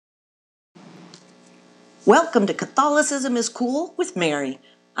Welcome to Catholicism is Cool with Mary.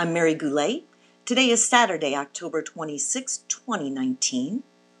 I'm Mary Goulet. Today is Saturday, October 26, 2019.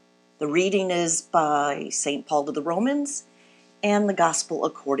 The reading is by St. Paul to the Romans and the Gospel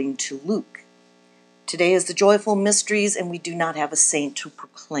according to Luke. Today is the Joyful Mysteries, and we do not have a saint to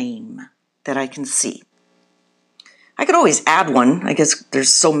proclaim that I can see. I could always add one. I guess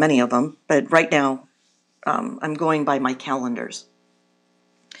there's so many of them, but right now I'm going by my calendars.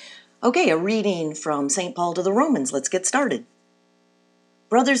 Okay, a reading from St. Paul to the Romans. Let's get started.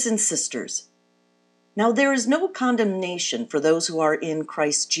 Brothers and sisters, now there is no condemnation for those who are in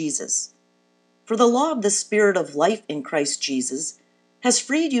Christ Jesus. For the law of the Spirit of life in Christ Jesus has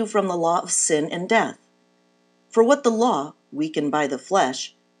freed you from the law of sin and death. For what the law, weakened by the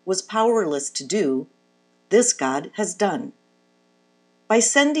flesh, was powerless to do, this God has done. By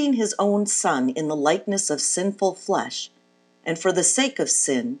sending his own Son in the likeness of sinful flesh, and for the sake of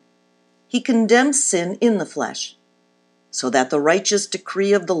sin, he condemned sin in the flesh, so that the righteous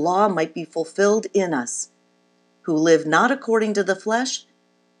decree of the law might be fulfilled in us, who live not according to the flesh,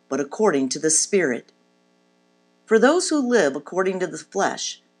 but according to the Spirit. For those who live according to the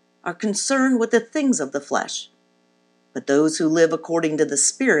flesh are concerned with the things of the flesh, but those who live according to the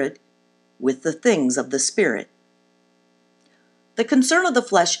Spirit, with the things of the Spirit. The concern of the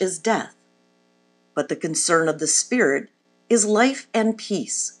flesh is death, but the concern of the Spirit is life and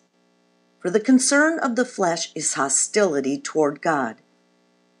peace. For the concern of the flesh is hostility toward God.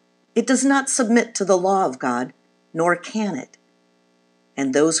 It does not submit to the law of God, nor can it.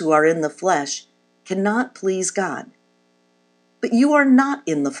 And those who are in the flesh cannot please God. But you are not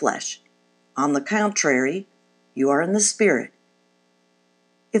in the flesh. On the contrary, you are in the Spirit.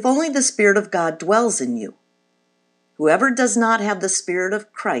 If only the Spirit of God dwells in you. Whoever does not have the Spirit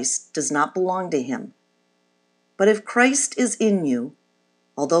of Christ does not belong to him. But if Christ is in you,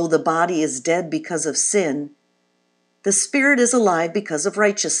 although the body is dead because of sin, the Spirit is alive because of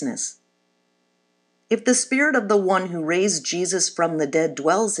righteousness. If the Spirit of the one who raised Jesus from the dead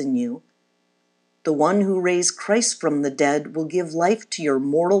dwells in you, the one who raised Christ from the dead will give life to your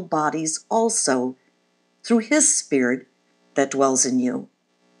mortal bodies also, through his Spirit that dwells in you.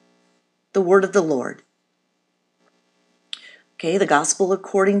 The word of the Lord. Okay, the Gospel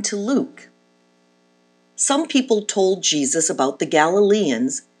according to Luke. Some people told Jesus about the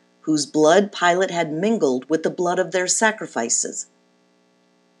Galileans whose blood Pilate had mingled with the blood of their sacrifices.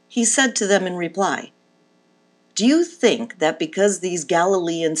 He said to them in reply, "Do you think that because these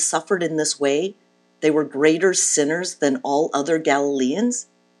Galileans suffered in this way, they were greater sinners than all other Galileans?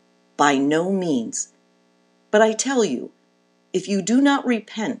 By no means. But I tell you, if you do not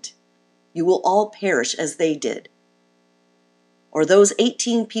repent, you will all perish as they did. Or those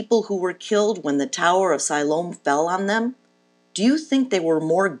 18 people who were killed when the Tower of Siloam fell on them, do you think they were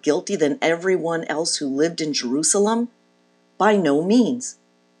more guilty than everyone else who lived in Jerusalem? By no means.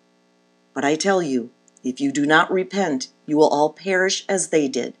 But I tell you, if you do not repent, you will all perish as they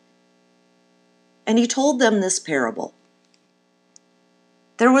did." And he told them this parable.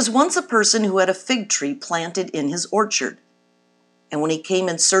 There was once a person who had a fig tree planted in his orchard. And when he came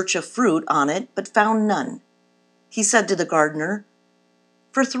in search of fruit on it, but found none, he said to the gardener,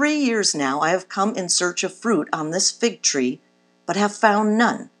 "For 3 years now I have come in search of fruit on this fig tree, but have found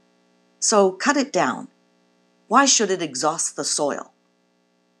none. So cut it down. Why should it exhaust the soil?"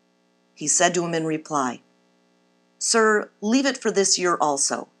 He said to him in reply, "Sir, leave it for this year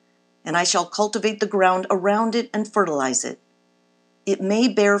also, and I shall cultivate the ground around it and fertilize it. It may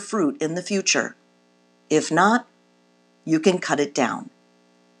bear fruit in the future. If not, you can cut it down."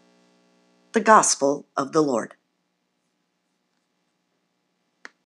 The Gospel of the Lord.